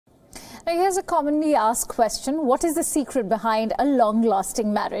Now, here's a commonly asked question. What is the secret behind a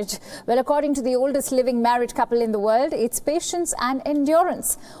long-lasting marriage? Well, according to the oldest living married couple in the world, it's patience and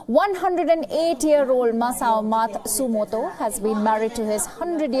endurance. 108-year-old Masao Matsumoto has been married to his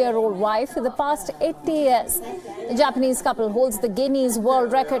 100-year-old wife for the past 80 years. The Japanese couple holds the Guinness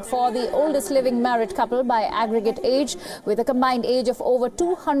World Record for the oldest living married couple by aggregate age, with a combined age of over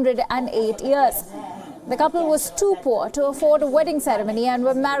 208 years. The couple was too poor to afford a wedding ceremony and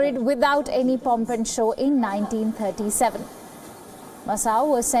were married without any pomp and show in 1937. Masao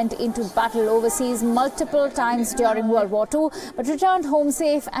was sent into battle overseas multiple times during World War II, but returned home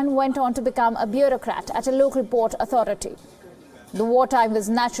safe and went on to become a bureaucrat at a local port authority. The wartime was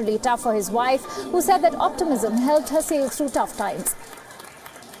naturally tough for his wife, who said that optimism helped her sail through tough times.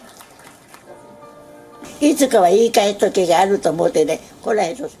 いつかは言い換え時があると思ってね、こら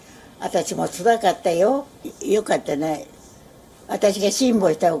えと。私も辛かったよ。よかったね。私が辛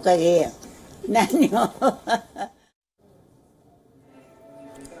抱したおかげや。何も。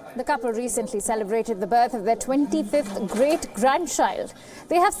The couple recently celebrated the birth of their 25th great-grandchild.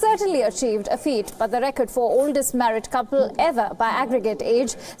 They have certainly achieved a feat, but the record for oldest married couple ever by aggregate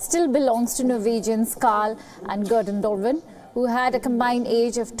age still belongs to Norwegians Carl and Gudrun Dolven, who had a combined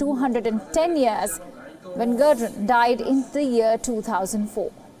age of 210 years when Gudrun died in the year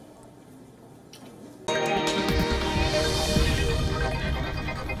 2004.